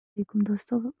वालेकुम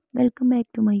दोस्तों। Welcome back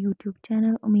to my YouTube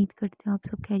channel. उम्मीद करती हूँ आप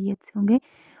सब खैरियत से होंगे।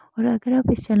 और अगर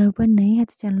आप इस चैनल पर नए हैं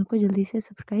तो चैनल को जल्दी से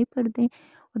सब्सक्राइब कर दें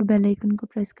और बेल आइकन को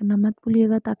प्रेस करना मत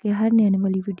भूलिएगा ताकि हर नई आने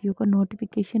वाली वीडियो का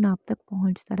नोटिफिकेशन आप तक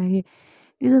पहुँचता रहे।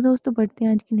 जी तो दोस्तों, बढ़ते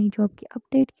हैं आज की नई जॉब की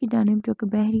अपडेट की जानिब, जो कि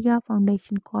बहरिया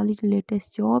फाउंडेशन कॉलेज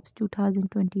लेटेस्ट जॉब्स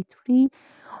 2023।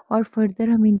 और फर्दर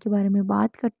हम इनके बारे में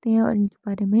बात करते हैं और इनके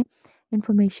बारे में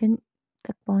इंफॉर्मेशन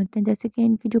तक पहुंचते हैं। जैसे कि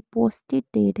इनकी जो पोस्टेड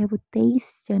डेट है वो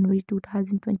 23 जनवरी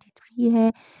 2023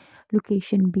 है।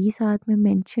 लोकेशन भी साथ में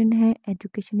मेंशन है।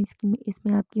 एजुकेशन इसकी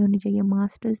इसमें आपकी होनी चाहिए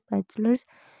masters, bachelors,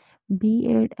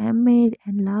 BEd, MEd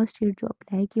and last year जो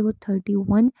अप्लाई की वो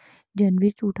 31 जनवरी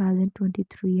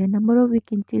 2023 है। नंबर ऑफ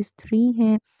वैकेंसीज 3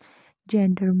 हैं।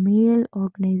 जेंडर मेल,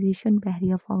 ऑर्गेनाइजेशन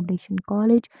बहरिया फाउंडेशन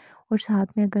कॉलेज। और साथ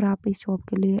में अगर आप इस जॉब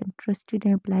के लिए इंटरेस्टेड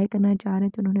हैं, अप्लाई करना चाह रहे हैं,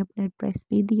 तो उन्होंने अपना एड्रेस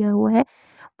भी दिया हुआ है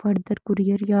फर्दर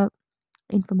कुरियर या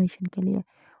इंफॉर्मेशन के लिए।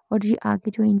 और जी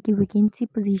आगे जो इनकी वैकेंसी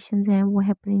पोजीशंस हैं वो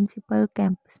है principal,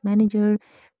 campus manager,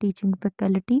 teaching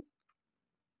faculty.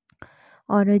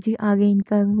 और जी आगे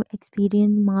इनका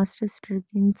experience masters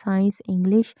degree in science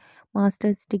English,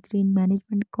 masters degree in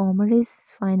management commerce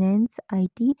finance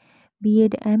IT,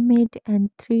 BEd MEd and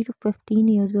 3 to 15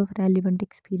 years of relevant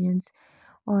experience.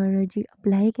 और जी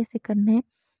अप्लाई कैसे करना है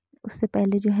उससे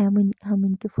पहले जो है हम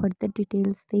इनके फर्दर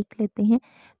डिटेल्स देख लेते हैं।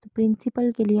 तो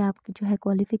प्रिंसिपल के लिए आपकी जो है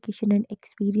क्वालिफिकेशन एंड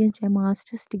एक्सपीरियंस है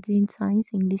masters degree in science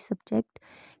English subject,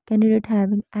 candidate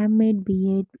having MEd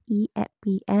BEd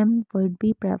EPM word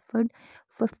be preferred,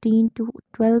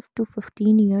 12 to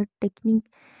 15 year technique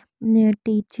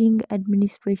teaching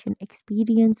administration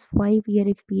experience, 5 year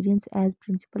experience as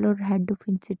principal और head of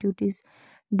institute is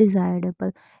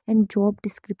desirable. And job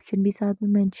description भी साथ में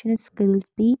mention है, skills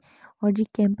भी। और जी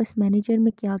campus manager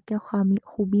में क्या क्या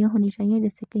खूबियाँ होनी चाहिए,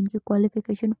 जैसे कि इनकी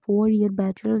क्वालिफिकेशन 4 year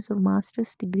बैचलर्स और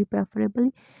masters degree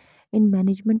preferable in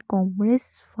management commerce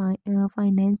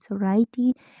finance और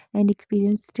IT and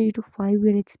experience 3 to 5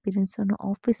 year experience on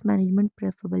office management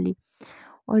preferably.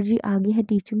 और जी आगे है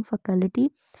टीचिंग फैकल्टी।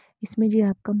 इसमें जी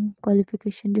आपका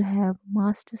क्वालिफिकेशन जो है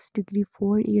masters degree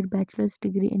 4 year bachelors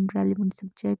degree in relevant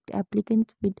subject,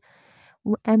 applicants with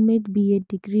MEd BEd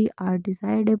degree are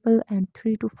desirable and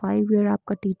 3 to 5 year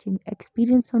आपका teaching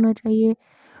experience होना चाहिए।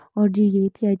 और जी ये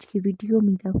थी आज की वीडियो।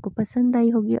 उम्मीद है आपको पसंद आई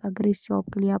होगी। अगर इस जॉब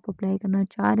के लिए आप अप्लाई करना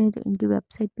चाह रहे हैं तो इनकी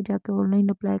वेबसाइट पे जाकर ऑनलाइन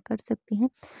अप्लाई कर सकते हैं।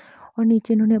 और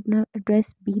नीचे इन्होंने अपना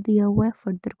एड्रेस भी दिया हुआ है।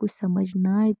 फर्दर कुछ समझ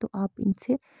ना आए तो आप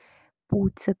इनसे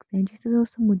पूछ सकते हैं। जी तो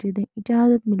दोस्तों, मुझे दें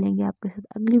इजाज़त, मिलेंगे आपके साथ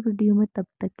अगली वीडियो में। तब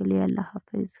तक के लिए अल्लाह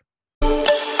हाफिज़।